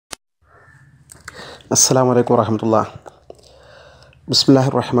അസ്സലാമു അലൈക്കും വറഹ്മത്തുള്ളാഹി.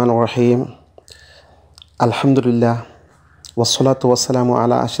 ബിസ്മില്ലാഹിർ റഹ്മാനിർ റഹീം. അൽഹംദുലില്ലാഹ് വസ്സലാത്തു വസ്സലാമു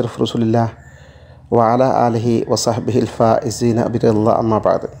അലാ അഷ്റഫി റസൂലില്ലാഹ് വഅലാ ആലിഹി വസഹ്ബിഹിൽ ഫായിസീന ബിറില്ലാഹി അമ്മാ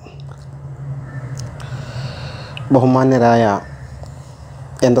ബഅദ്. ബഹുമാന്യരായ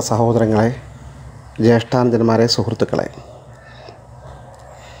എൻ്റെ സഹോദരങ്ങളെ, ജ്യേഷ്ഠാനുജന്മാരെ, സുഹൃത്തുക്കളെ,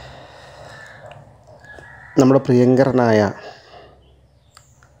 നമ്മുടെ പ്രിയങ്കരനായ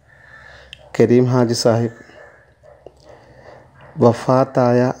കരീം ഹാജി സാഹിബ്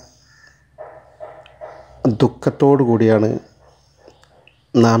വഫാത്തായ ദുഃഖത്തോടു കൂടിയാണ്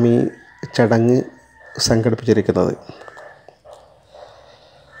നാം ഈ ചടങ്ങ് സംഘടിപ്പിച്ചിരിക്കുന്നത്.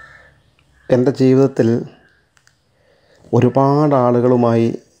 എൻ്റെ ജീവിതത്തിൽ ഒരുപാട് ആളുകളുമായി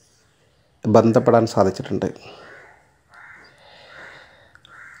ബന്ധപ്പെടാൻ സാധിച്ചിട്ടുണ്ട്.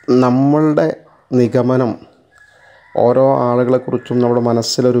 നമ്മളുടെ നിഗമനം, ഓരോ ആളുകളെക്കുറിച്ചും നമ്മുടെ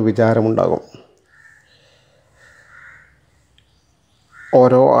മനസ്സിലൊരു വിചാരമുണ്ടാകും.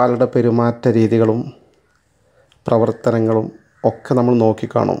 ഓരോ ആളുടെ പെരുമാറ്റ രീതികളും പ്രവർത്തനങ്ങളും ഒക്കെ നമ്മൾ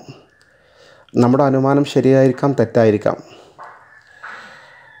നോക്കിക്കാണും. നമ്മുടെ അനുമാനം ശരിയായിരിക്കാം, തെറ്റായിരിക്കാം.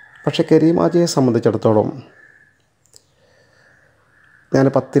 പക്ഷേ കരീം ഹാജിയെ സംബന്ധിച്ചിടത്തോളം ഞാൻ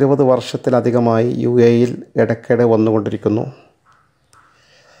 10-20 വർഷത്തിലധികമായി UAE ഇടയ്ക്കിടെ വന്നുകൊണ്ടിരിക്കുന്നു.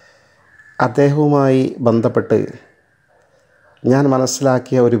 അദ്ദേഹവുമായി ബന്ധപ്പെട്ട് ഞാൻ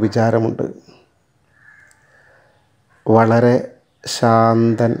മനസ്സിലാക്കിയ ഒരു വിചാരമുണ്ട്. വളരെ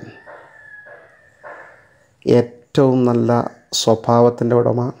ശാന്തൻ, ഏറ്റവും നല്ല സ്വഭാവത്തിൻ്റെ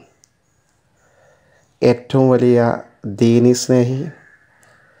ഉടമ, ഏറ്റവും വലിയ ദീനി സ്നേഹി,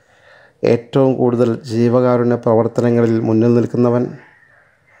 ഏറ്റവും കൂടുതൽ ജീവകാരുണ്യ പ്രവർത്തനങ്ങളിൽ മുന്നിൽ നിൽക്കുന്നവൻ,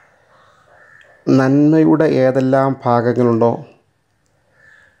 നന്മയുടെ ഏതെല്ലാം ഭാഗങ്ങളുണ്ടോ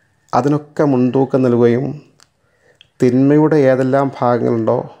അതിനൊക്കെ മുൻതൂക്കം നൽകുകയും തിന്മയുടെ ഏതെല്ലാം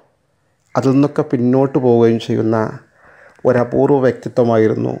ഭാഗങ്ങളുണ്ടോ അതിൽ നിന്നൊക്കെ പിന്നോട്ട് പോവുകയും ചെയ്യുന്ന ഒരപൂർവ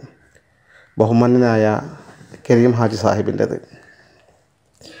വ്യക്തിത്വമായിരുന്നു ബഹുമാന്യനായ കരീം ഹാജി സാഹിബിൻ്റേത്.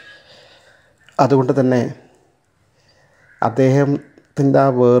 അതുകൊണ്ട് തന്നെ അദ്ദേഹത്തിൻ്റെ ആ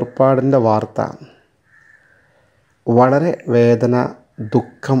വേർപാടിൻ്റെ വാർത്ത വളരെ വേദന,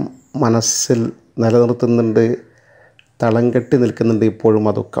 ദുഃഖം മനസ്സിൽ നിലനിർത്തുന്നുണ്ട്, തളം കെട്ടി നിൽക്കുന്നുണ്ട് ഇപ്പോഴും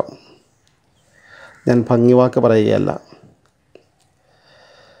ആ ദുഃഖം. ഞാൻ ഭംഗിവാക്ക് പറയുകയല്ല.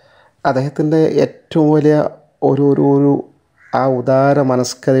 അദ്ദേഹത്തിൻ്റെ ഏറ്റവും വലിയ ഒരു ആ ഉദാര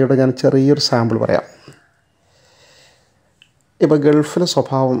മനസ്കതയുടെ ഞാൻ ചെറിയൊരു സാമ്പിൾ പറയാം. ഇപ്പോൾ ഗൾഫിലെ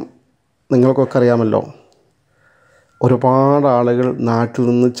സ്വഭാവം നിങ്ങൾക്കൊക്കെ അറിയാമല്ലോ. ഒരുപാട് ആളുകൾ നാട്ടിൽ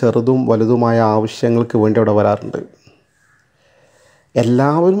നിന്ന് ചെറുതും വലുതുമായ ആവശ്യങ്ങൾക്ക് വേണ്ടി അവിടെ വരാറുണ്ട്.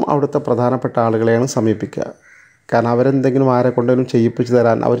 എല്ലാവരും അവിടുത്തെ പ്രധാനപ്പെട്ട ആളുകളെയാണ് സമീപിക്കുക. കാരണം അവരെന്തെങ്കിലും ആരെ കൊണ്ടെങ്കിലും ചെയ്യിപ്പിച്ച്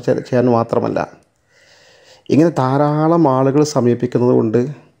തരാൻ, അവർ ചെയ്യാൻ മാത്രമല്ല, ഇങ്ങനെ ധാരാളം ആളുകൾ സമീപിക്കുന്നത് കൊണ്ട്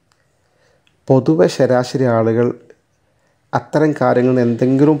പൊതുവെ ശരാശരി ആളുകൾ അത്തരം കാര്യങ്ങൾ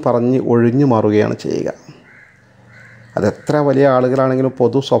എന്തെങ്കിലും പറഞ്ഞ് ഒഴിഞ്ഞു മാറുകയാണ് ചെയ്യുക. അതെത്ര വലിയ ആളുകളാണെങ്കിലും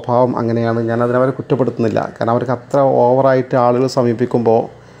പൊതു സ്വഭാവം അങ്ങനെയാണ്. ഞാനതിനവരെ കുറ്റപ്പെടുത്തുന്നില്ല. കാരണം അവർക്ക് അത്ര ഓവറായിട്ട് ആളുകൾ സമീപിക്കുമ്പോൾ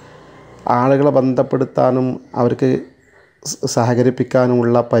ആളുകളെ ബന്ധപ്പെടുത്താനും അവർക്ക്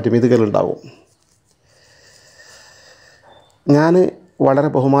സഹകരിപ്പിക്കാനുമുള്ള പരിമിതികളുണ്ടാവും. ഞാൻ വളരെ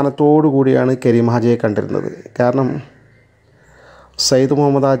ബഹുമാനത്തോടു കൂടിയാണ് കരീം ഹാജിയെ കണ്ടിരുന്നത്. കാരണം സയ്യിദ്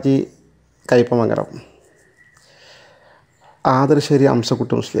മുഹമ്മദ് ഹാജി കയ്പമംഗലം, ആദർശേരി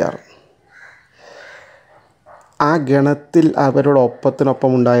അംസക്കുട്ടി മുസ്ലിയാർ, ആ ഗണത്തിൽ അവരുടെ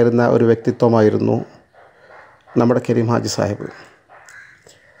ഒപ്പത്തിനൊപ്പം ഉണ്ടായിരുന്ന ഒരു വ്യക്തിത്വമായിരുന്നു നമ്മുടെ കരീം ഹാജി സാഹിബ്.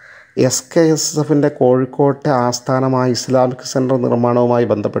 SKSFൻ്റെ കോഴിക്കോട്ടെ ആസ്ഥാനമായ ഇസ്ലാമിക് സെൻറ്റർ നിർമ്മാണവുമായി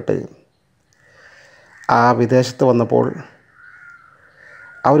ബന്ധപ്പെട്ട് ആ വിദേശത്ത് വന്നപ്പോൾ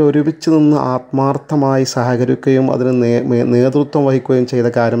അവരൊരുമിച്ച് നിന്ന് ആത്മാർത്ഥമായി സഹകരിക്കുകയും അതിന് നേതൃത്വം വഹിക്കുകയും ചെയ്ത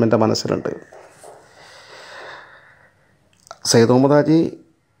കാര്യം എൻ്റെ മനസ്സിലുണ്ട്. സയ്യിദ് മുഹമ്മദ് ഹാജി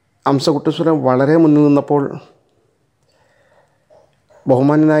അംസക്കുട്ടി വളരെ മുന്നിൽ നിന്നപ്പോൾ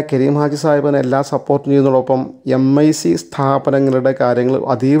ബഹുമാന്യനായ കരീം ഹാജി സാഹിബിന് എല്ലാ സപ്പോർട്ടും ചെയ്യുന്നതോടൊപ്പം MIC സ്ഥാപനങ്ങളുടെ കാര്യങ്ങൾ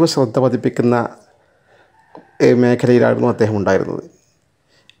അതീവ ശ്രദ്ധ പതിപ്പിക്കുന്ന മേഖലയിലായിരുന്നു അദ്ദേഹം ഉണ്ടായിരുന്നത്.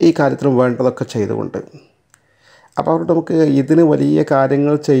 ഈ കാര്യത്തിനും വേണ്ടതൊക്കെ ചെയ്തുകൊണ്ട്. അപ്പോൾ അവരുടെ നമുക്ക് ഇതിന് വലിയ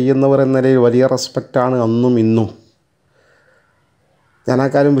കാര്യങ്ങൾ ചെയ്യുന്നവർ എന്ന നിലയിൽ വലിയ റെസ്പെക്റ്റാണ് അന്നും ഇന്നും. ഞാൻ ആ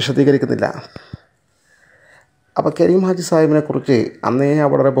കാര്യം വിശദീകരിക്കുന്നില്ല. അപ്പോൾ കരീം ഹാജി സാഹിബിനെ കുറിച്ച് അന്നേ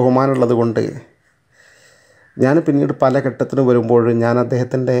വളരെ ബഹുമാനമുള്ളത് കൊണ്ട് ഞാൻ പിന്നീട് പല ഘട്ടത്തിനും വരുമ്പോഴും ഞാൻ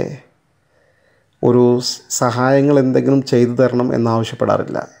അദ്ദേഹത്തിൻ്റെ ഒരു സഹായങ്ങൾ എന്തെങ്കിലും ചെയ്തു തരണം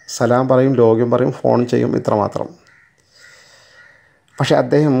എന്നാവശ്യപ്പെടാറില്ല. സലാം പറയും, ലോകം പറയും, ഫോൺ ചെയ്യും, ഇത്രമാത്രം. പക്ഷേ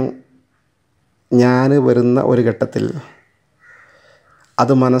അദ്ദേഹം ഞാൻ വരുന്ന ഒരു ഘട്ടത്തിൽ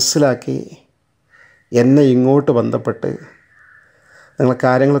അത് മനസ്സിലാക്കി എന്നെ ഇങ്ങോട്ട് ബന്ധപ്പെട്ട് നിങ്ങളെ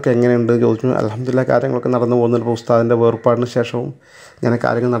കാര്യങ്ങളൊക്കെ എങ്ങനെയുണ്ട് ചോദിച്ചു. അൽഹംദുലില്ലാഹ് കാര്യങ്ങളൊക്കെ നടന്നു പോകുന്നുണ്ട്. ഇപ്പോൾ ഉസ്താദിൻ്റെ വേർപാടിന് ശേഷവും ഇങ്ങനെ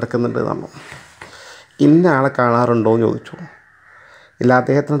കാര്യങ്ങൾ നടക്കുന്നുണ്ട് എന്നാണ്. ഇന്ന ആളെ കാണാറുണ്ടോ എന്ന് ചോദിച്ചു. ഇല്ല,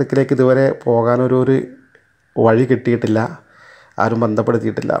 അദ്ദേഹത്തിൻ്റെ അടുക്കിലേക്ക് ഇതുവരെ പോകാനൊരു വഴി കിട്ടിയിട്ടില്ല, ആരും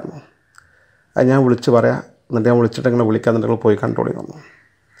ബന്ധപ്പെടുത്തിയിട്ടില്ല എന്ന്. അത് ഞാൻ വിളിച്ച് പറയാം, എന്നിട്ട് ഞാൻ വിളിച്ചിട്ട് നിങ്ങൾ വിളിക്കാമെന്നുണ്ടെങ്കിൽ പോയി കണ്ടോളി വന്നു.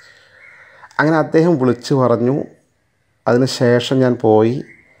 അങ്ങനെ അദ്ദേഹം വിളിച്ച് പറഞ്ഞു. അതിന് ശേഷം ഞാൻ പോയി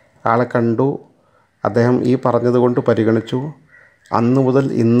ആളെ കണ്ടു. അദ്ദേഹം ഈ പറഞ്ഞതുകൊണ്ട് പരിഗണിച്ചു. അന്ന് മുതൽ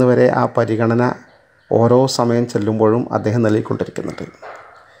ഇന്ന് വരെ ആ പരിഗണന ഓരോ സമയം ചെല്ലുമ്പോഴും അദ്ദേഹം നൽകിക്കൊണ്ടിരിക്കുന്നുണ്ട്.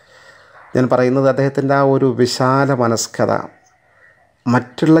 ഞാൻ പറയുന്നത് അദ്ദേഹത്തിൻ്റെ ആ ഒരു വിശാല മനസ്കത,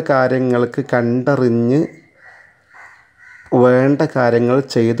 മറ്റുള്ള കാര്യങ്ങൾക്ക് കണ്ടറിഞ്ഞ് വേണ്ട കാര്യങ്ങൾ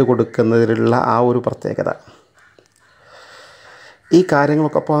ചെയ്തു കൊടുക്കുന്നതിലുള്ള ആ ഒരു പ്രത്യേകത. ഈ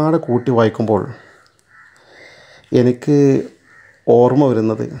കാര്യങ്ങളൊക്കെ പാടെ കൂട്ടി വായിക്കുമ്പോൾ എനിക്ക് ഓർമ്മ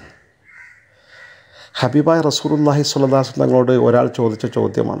വരുന്നത് ഹബീബായ റസൂലുള്ളാഹി സ്വല്ലല്ലാഹു അലൈഹി വസല്ലം തങ്ങളോട് ഒരാൾ ചോദിച്ച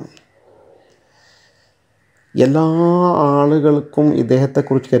ചോദ്യമാണ്. എല്ലാ ആളുകൾക്കും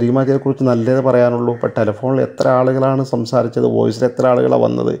ഇദ്ദേഹത്തെക്കുറിച്ച്, കരീമാജിയെക്കുറിച്ച് നല്ലത് പറയാനുള്ളൂ. ഇപ്പോൾ ടെലിഫോണിൽ എത്ര ആളുകളാണ് സംസാരിച്ചത്, വോയിസിൽ എത്ര ആളുകളാണ്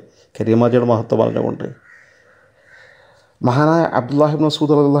വന്നത് കരീമാജിയുടെ മഹത്വം പറഞ്ഞുകൊണ്ട്. മഹാനായ അബ്ദുല്ലാഹി ഇബ്നു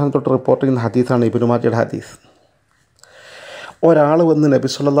മസ്ഊദ് റളിയല്ലാഹു അൻഹു തൊട്ട് റിപ്പോർട്ട് ചെയ്യുന്ന ഹദീസാണ് ഇബ്നു മാജയുടെ ഹദീസ്. ഒരാൾ വന്ന് നബി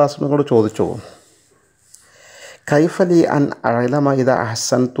സല്ലല്ലാഹു അലൈഹി വസല്ലമയോട് ചോദിച്ചു, കൈഫലി അൻ അഅലമ ഇദാ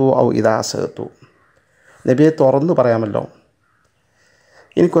അഹ്സൻതു ഔ ഇദാ അസഅതു. നബിയെ, തുറന്നു പറയാമല്ലോ,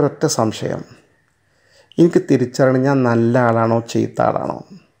 എനിക്കൊരൊറ്റ സംശയം, എനിക്ക് തിരിച്ചറിയണം ഞാൻ നല്ല ആളാണോ ചീത്ത ആളാണോ,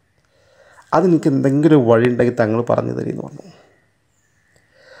 അതെനിക്ക് എന്തെങ്കിലും വഴി ഉണ്ടെങ്കിൽ തങ്ങൾ പറഞ്ഞു തരുമെന്ന് പറഞ്ഞു.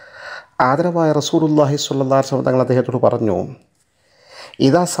 ആദരവായ റസൂലുള്ളാഹി സ്വല്ലല്ലാഹു അലൈഹി വസല്ലം തങ്ങൾ അദ്ദേഹത്തോട് പറഞ്ഞു,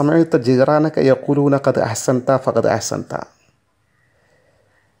 ഇദാ സമഅത ജിറാനക യഖൂലൂന ഖദ് അഹ്സൻത ഫഖദ് അഹ്സൻത.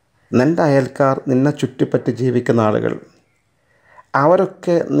 നിൻ്റെ അയൽക്കാർ, നിന്നെ ചുറ്റിപ്പറ്റി ജീവിക്കുന്ന ആളുകൾ,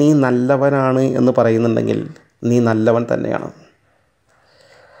 അവരൊക്കെ നീ നല്ലവനാണ് എന്ന് പറയുന്നുണ്ടെങ്കിൽ നീ നല്ലവൻ തന്നെയാണ്.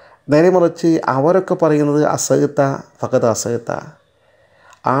 നേരെ മറിച്ച് അവരൊക്കെ പറയുന്നത് അസഹത്ത ഫഖദ് അസഹത്ത,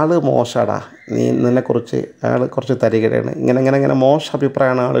 ആൾ മോശടാ, നിന്നെക്കുറിച്ച് അയാൾ കുറച്ച് തരികടയാണ്, ഇങ്ങനെ മോശ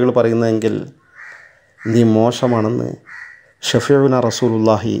അഭിപ്രായമാണ് ആളുകൾ പറയുന്നതെങ്കിൽ നീ മോശമാണെന്ന് ഷഫീഉന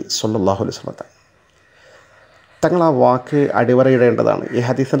റസൂലുള്ളാഹി സ്വല്ലല്ലാഹു അലൈഹി വസല്ലം തങ്ങൾ ആ വാക്ക് അടിവരയിടേണ്ടതാണ്. ഈ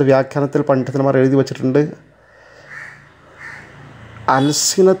ഹദീസിൻ്റെ വ്യാഖ്യാനത്തിൽ പണ്ഡിതന്മാർ എഴുതി വച്ചിട്ടുണ്ട്,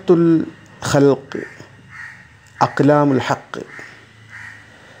 അൽസിനത്തുൽ ഖൽഖ് അഖ്ലാമുൽ ഹഖ്.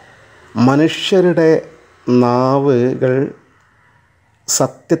 മനുഷ്യരുടെ നാവുകൾ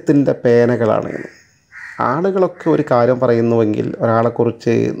സത്യത്തിൻ്റെ പേനകളാണ്. ആളുകളൊക്കെ ഒരു കാര്യം പറയുന്നുവെങ്കിൽ,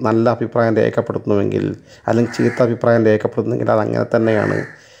 ഒരാളെക്കുറിച്ച് നല്ല അഭിപ്രായം രേഖപ്പെടുത്തുന്നുവെങ്കിൽ അല്ലെങ്കിൽ ചീത്ത അഭിപ്രായം രേഖപ്പെടുത്തുന്നെങ്കിൽ അതങ്ങനെ തന്നെയാണ്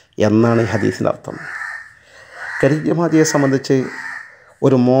എന്നാണ് ഈ ഹദീസിൻ്റെ അർത്ഥം. കരീമാജിയെ സംബന്ധിച്ച്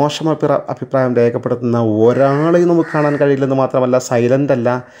ഒരു മോശം അഭിപ്രായം രേഖപ്പെടുത്തുന്ന ഒരാളെയും നമുക്ക് കാണാൻ കഴിയില്ലെന്ന് മാത്രമല്ല, സൈലൻ്റ് അല്ല,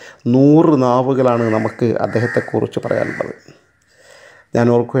 100 നാവുകളാണ് നമുക്ക് അദ്ദേഹത്തെക്കുറിച്ച് പറയാനുള്ളത്. ഞാൻ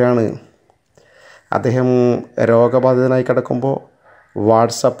ഓർക്കുകയാണ്, അദ്ദേഹം രോഗബാധിതനായി കിടക്കുമ്പോൾ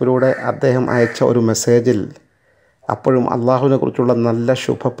വാട്സപ്പിലൂടെ അദ്ദേഹം അയച്ച ഒരു മെസ്സേജിൽ അപ്പോഴും അള്ളാഹുവിനെ കുറിച്ചുള്ള നല്ല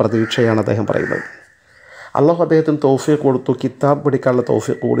ശുഭപ്രതീക്ഷയാണ് അദ്ദേഹം പറയുന്നത്. അള്ളാഹു അദ്ദേഹത്തിന് തൗഫീഖ് കൊടുത്തു, കിതാബ് പഠിക്കാനുള്ള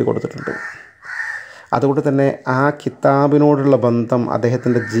തൗഫീഖ് കൂടി കൊടുത്തിട്ടുണ്ട്. അതുകൊണ്ട് തന്നെ ആ കിതാബിനോടുള്ള ബന്ധം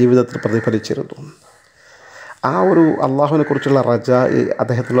അദ്ദേഹത്തിൻ്റെ ജീവിതത്തിൽ പ്രതിഫലിച്ചിരുന്നു. ആ ഒരു അള്ളാഹുവിനെ കുറിച്ചുള്ള റജാ,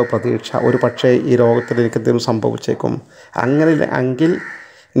 അദ്ദേഹത്തിലുള്ള പ്രതീക്ഷ, ഒരു പക്ഷേ ഈ രോഗത്തിൽ എനിക്കെന്തെങ്കിലും സംഭവിച്ചേക്കും, അങ്ങനെ എങ്കിൽ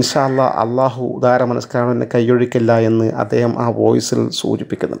ഇൻഷാ അല്ലാഹ് അള്ളാഹു ഉദാര മനസ്കരാണ്, എന്നെ കൈയൊഴിക്കില്ല എന്ന് അദ്ദേഹം ആ വോയിസിൽ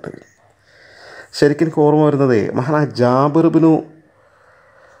സൂചിപ്പിക്കുന്നുണ്ട്. ശരിക്കും എനിക്ക് ഓർമ്മ വരുന്നത് മഹാനായ ജാബിർ ഇബ്നു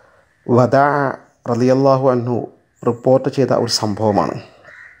വദാ റളിയല്ലാഹു അൻഹു റിപ്പോർട്ട് ചെയ്ത ഒരു സംഭവമാണ്.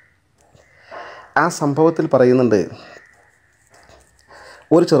 ആ സംഭവത്തിൽ പറയുന്നുണ്ട്,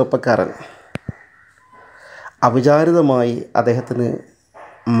 ഒരു ചെറുപ്പക്കാരൻ അവിചാരിതമായി അദ്ദേഹത്തിന്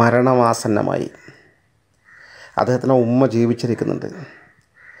മരണമാസന്നമായി. അദ്ദേഹത്തിൻ്റെ ഉമ്മ ജീവിച്ചിരിക്കുന്നുണ്ട്.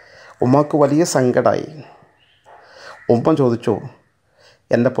 ഉമ്മക്ക് വലിയ സങ്കടമായി. ഉമ്മ ചോദിച്ചു,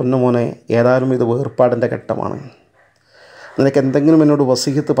 എൻ്റെ പൊന്നുമോനെ, ഏതായാലും ഇത് വേർപാടിൻ്റെ ഘട്ടമാണ്, നിനക്ക് എന്തെങ്കിലും എന്നോട്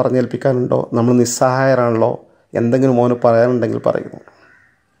വസീയത്ത് പറഞ്ഞേൽപ്പിക്കാനുണ്ടോ? നമ്മൾ നിസ്സഹായരാണല്ലോ, എന്തെങ്കിലും മോന് പറയാനുണ്ടെങ്കിൽ പറയുന്നു.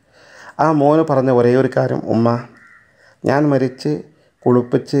 ആ മോന് പറഞ്ഞ ഒരേ ഒരു കാര്യം, ഉമ്മ, ഞാൻ മരിച്ച്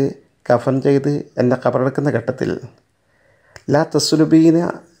കുളിപ്പിച്ച് കഫൻ ചെയ്ത് എൻ്റെ ഖബറടക്കുന്ന ഘട്ടത്തിൽ ലാ തസ്ലുബീന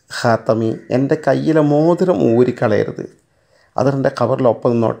ഖാത്തമി, എൻ്റെ കയ്യിലെ മോതിരം ഊരിക്കളയരുത്, അതെൻ്റെ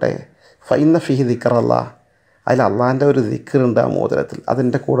ഖബറിലൊപ്പം നിന്നോട്ടെ. ഫൈന ഫിഹി ദിക്റല്ലാ, അതിൽ അള്ളാഹിൻ്റെ ഒരു ദിക്റുണ്ട് ആ മോതിരത്തിൽ,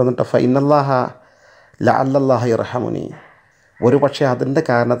 അതിൻ്റെ കൂടെ നിന്നിട്ട് ഫൈനല്ലാഹ ലഅല്ലല്ലാഹ യർഹമുനി, ഒരു പക്ഷേ അതിൻ്റെ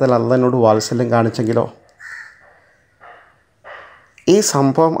കാരണത്തിൽ അള്ളാഹ് എന്നോട് വാത്സല്യം കാണിച്ചെങ്കിലോ. ഈ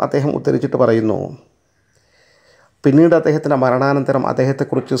സംഭവം അദ്ദേഹം ഉദ്ധരിച്ചിട്ട് പറയുന്നു, പിന്നീട് അദ്ദേഹത്തിൻ്റെ മരണാനന്തരം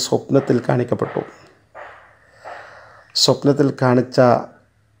അദ്ദേഹത്തെക്കുറിച്ച് സ്വപ്നത്തിൽ കാണിക്കപ്പെട്ടു. സ്വപ്നത്തിൽ കാണിച്ച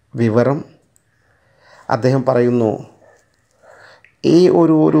വിവരം അദ്ദേഹം പറയുന്നു, ഈ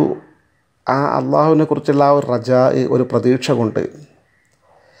ഒരു ആ അള്ളാഹുവിനെ കുറിച്ചുള്ള ആ ഒരു റജാ, ഒരു പ്രതീക്ഷ കൊണ്ട്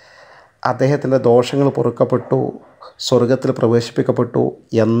അദ്ദേഹത്തിൻ്റെ ദോഷങ്ങൾ പൊറുക്കപ്പെട്ടു, സ്വർഗത്തിൽ പ്രവേശിപ്പിക്കപ്പെട്ടു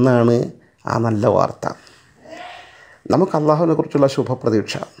എന്നാണ് ആ നല്ല വാർത്ത. നമുക്ക് അള്ളാഹുവിനെ കുറിച്ചുള്ള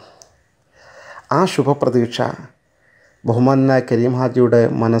ശുഭപ്രതീക്ഷ, ആ ശുഭപ്രതീക്ഷ ബഹുമാനായ കരീം ഹാജിയുടെ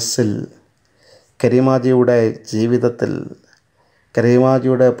മനസ്സിൽ, കരീം ഹാജിയുടെ ജീവിതത്തിൽ, കരീം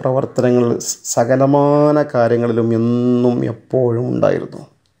ഹാജിയുടെ പ്രവർത്തനങ്ങൾ, സകലമാന കാര്യങ്ങളിലും എന്നും എപ്പോഴും ഉണ്ടായിരുന്നു.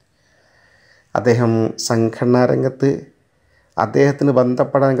 അദ്ദേഹം സംഘടനാ രംഗത്ത് അദ്ദേഹത്തിന്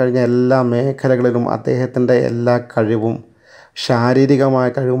ബന്ധപ്പെടാൻ കഴിഞ്ഞ എല്ലാ മേഖലകളിലും അദ്ദേഹത്തിൻ്റെ എല്ലാ കഴിവും, ശാരീരികമായ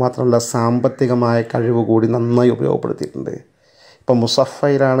കഴിവ് മാത്രമല്ല സാമ്പത്തികമായ കഴിവ് കൂടി നന്നായി ഉപയോഗപ്പെടുത്തിയിട്ടുണ്ട്. ഇപ്പം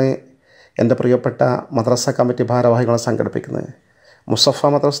മുസഫയിലാണ് എൻ്റെ പ്രിയപ്പെട്ട മദ്രസ കമ്മിറ്റി ഭാരവാഹികളെ സംഘടിപ്പിക്കുന്നത്. മുസഫ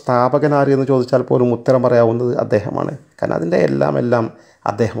മദ്രസ സ്ഥാപകൻ ആര് എന്ന് ചോദിച്ചാൽ പോലും ഉത്തരം പറയാവുന്നത് അദ്ദേഹമാണ്. കാരണം അതിൻ്റെ എല്ലാം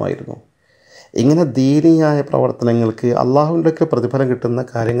അദ്ദേഹമായിരുന്നു. ഇങ്ങനെ ദീനിയായ പ്രവർത്തനങ്ങൾക്ക്, അള്ളാഹുവിൻ്റെ പ്രതിഫലം കിട്ടുന്ന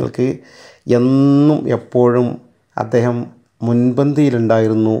കാര്യങ്ങൾക്ക് എന്നും എപ്പോഴും അദ്ദേഹം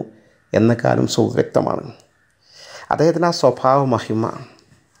മുൻപന്തിയിലുണ്ടായിരുന്നു എന്ന കാര്യം സുവ്യക്തമാണ്. അദ്ദേഹത്തിൻ്റെ ആ സ്വഭാവ മഹിമ,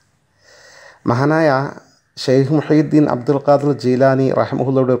 മഹാനായ ഷെയ്ഖ് മുഹീദ്ദീൻ അബ്ദുൽ ഖാദിർ ജീലാനി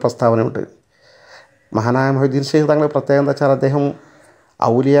റഹ്മഹുള്ളയുടെ ഒരു പ്രസ്താവനയുണ്ട്. മഹാനായ മുഹീദ്ദീൻ ഷെയ്ഖ് തങ്ങളുടെ പ്രത്യേകത എന്താ വെച്ചാൽ അദ്ദേഹം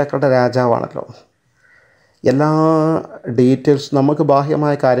ഔലിയാക്കളുടെ രാജാവാണല്ലോ. എല്ലാ ഡീറ്റെയിൽസ്, നമുക്ക്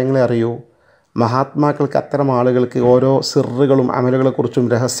ബാഹ്യമായ കാര്യങ്ങളെ അറിയൂ, മഹാത്മാക്കൾക്ക്, അത്തരം ആളുകൾക്ക് ഓരോ സിറുകളും അമലുകളെക്കുറിച്ചും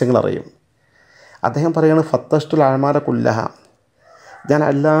രഹസ്യങ്ങൾ അറിയും. അദ്ദേഹം പറയുന്നത് ഫത്തഷ്തുൽ അഅ്മാല കുല്ലഹ, ഞാൻ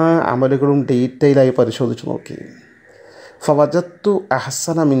എല്ലാ അമലുകളും ഡീറ്റെയിലായി പരിശോധിച്ച് നോക്കി. ഫവജത്തു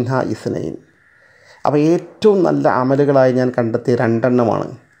അഹ്സന മിൻഹ ഇസ്നൈൻ, അപ്പോൾ ഏറ്റവും നല്ല അമലുകളായി ഞാൻ കണ്ടെത്തിയ 2 എണ്ണമാണ്.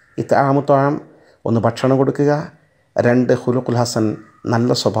 ഇത്ആമുത്വാം, ഒന്ന് ഭക്ഷണം കൊടുക്കുക, 2 ഖുലുഖുൽ ഹസൻ,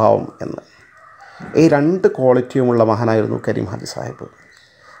 നല്ല സ്വഭാവം എന്ന്. ഈ 2 ക്വാളിറ്റിയുമുള്ള മഹാനായിരുന്നു കരീം ഹാജി സാഹിബ്.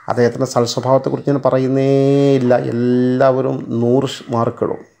 അദ്ദേഹത്തിൻ്റെ സൽസ്വഭാവത്തെക്കുറിച്ച് ഞാൻ പറയുന്നേയില്ല, എല്ലാവരും 100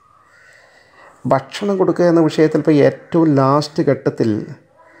 മാർക്കുകളും. ഭക്ഷണം കൊടുക്കുക എന്ന വിഷയത്തിൽ ഇപ്പോൾ ഏറ്റവും ലാസ്റ്റ് ഘട്ടത്തിൽ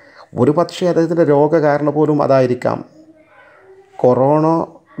ഒരു പക്ഷേ അദ്ദേഹത്തിൻ്റെ രോഗകാരണം പോലും അതായിരിക്കാം. കൊറോണ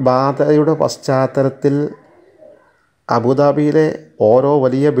ബാധയുടെ പശ്ചാത്തലത്തിൽ അബുദാബിയിലെ ഓരോ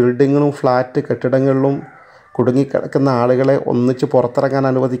വലിയ ബിൽഡിങ്ങുകളും ഫ്ലാറ്റ് കെട്ടിടങ്ങളിലും കുടുങ്ങിക്കിടക്കുന്ന ആളുകളെ ഒന്നിച്ച് പുറത്തിറങ്ങാൻ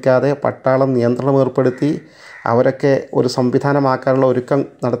അനുവദിക്കാതെ പട്ടാളം നിയന്ത്രണം ഏർപ്പെടുത്തി അവരൊക്കെ ഒരു സംവിധാനമാക്കാനുള്ള ഒരുക്കം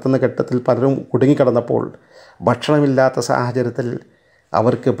നടത്തുന്ന ഘട്ടത്തിൽ പലരും കുടുങ്ങിക്കിടന്നപ്പോൾ ഭക്ഷണമില്ലാത്ത സാഹചര്യത്തിൽ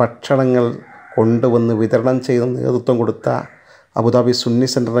അവർക്ക് ഭക്ഷണങ്ങൾ കൊണ്ടുവന്ന് വിതരണം ചെയ്ത് നേതൃത്വം കൊടുത്ത, അബുദാബി സുന്നി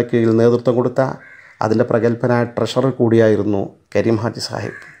സെൻറ്ററിന് കീഴിൽ നേതൃത്വം കൊടുത്ത അതിൻ്റെ പ്രഗത്ഭനായ ട്രഷറർ കൂടിയായിരുന്നു കരീം ഹാജി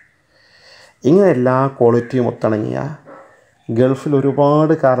സാഹിബ്. ഇങ്ങനെ എല്ലാ ക്വാളിറ്റിയും ഒത്തിണങ്ങിയ, ഗൾഫിൽ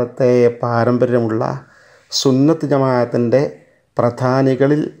ഒരുപാട് കാലത്തെ പാരമ്പര്യമുള്ള സുന്നത്ത് ജമാഅത്തിൻ്റെ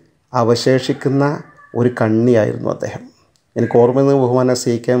പ്രധാനികളിൽ അവശേഷിക്കുന്ന ഒരു കണ്ണിയായിരുന്നു അദ്ദേഹം. എനിക്ക് ഓർമ്മ ബഹുമാന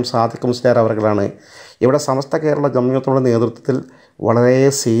CK സാദിഖ് മുസ്ലിയാർ അവർകളാണ് ഇവിടെ സമസ്ത കേരള ജംഇയ്യത്തുകളുടെ നേതൃത്വത്തിൽ വളരെ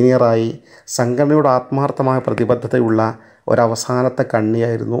സീനിയറായി സംഘടനയുടെ ആത്മാർത്ഥമായ പ്രതിബദ്ധതയുള്ള ഒരവസാനത്തെ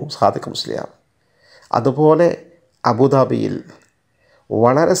കണ്ണിയായിരുന്നു സാദിഖ് മുസ്ലിയാർ. അതുപോലെ അബുദാബിയിൽ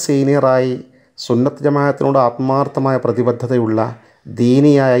വളരെ സീനിയറായി സുന്നത്ത് ജമാഅത്തിനോട് ആത്മാർത്ഥമായ പ്രതിബദ്ധതയുള്ള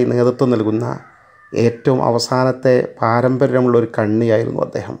ദീനിയായി നേതൃത്വം നൽകുന്ന ഏറ്റവും അവസാനത്തെ പാരമ്പര്യമുള്ള ഒരു കണ്ണിയായിരുന്നു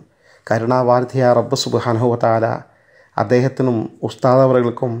അദ്ദേഹം. കരുണാവാരിധിയായ റബ്ബ് സുബ്ഹാനഹു വ തആല അദ്ദേഹത്തിനും ഉസ്താദ്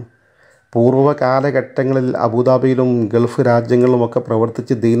അവറുകൾക്കും പൂർവ്വകാലഘട്ടങ്ങളിൽ അബുദാബിയിലും ഗൾഫ് രാജ്യങ്ങളിലുമൊക്കെ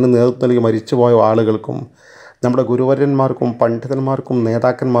പ്രവർത്തിച്ച് ദീനിന് നേതൃത്വം നൽകി മരിച്ചുപോയ ആളുകൾക്കും നമ്മുടെ ഗുരുവര്യന്മാർക്കും പണ്ഡിതന്മാർക്കും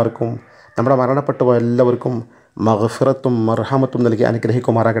നേതാക്കന്മാർക്കും നമ്മുടെ മരണപ്പെട്ടു പോയ എല്ലാവർക്കും മഗ്ഫിറത്തും മർഹമത്തും നൽകി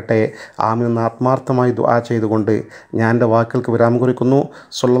അനുഗ്രഹിക്കുമാറാകട്ടെ. ആമീൻ എന്ന് ആത്മാർത്ഥമായി ദുആ ചെയ്തുകൊണ്ട് ഞാൻ എൻ്റെ വാക്കുകൾക്ക് വിരാമം കുറിക്കുന്നു.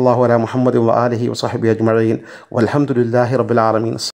 സ്വല്ലല്ലാഹു അലാ മുഹമ്മദി വ ആലിഹി വസഹബി അജ്മഈൻ വൽഹംദുലില്ലാഹി റബ്ബിൽ ആലമീൻ.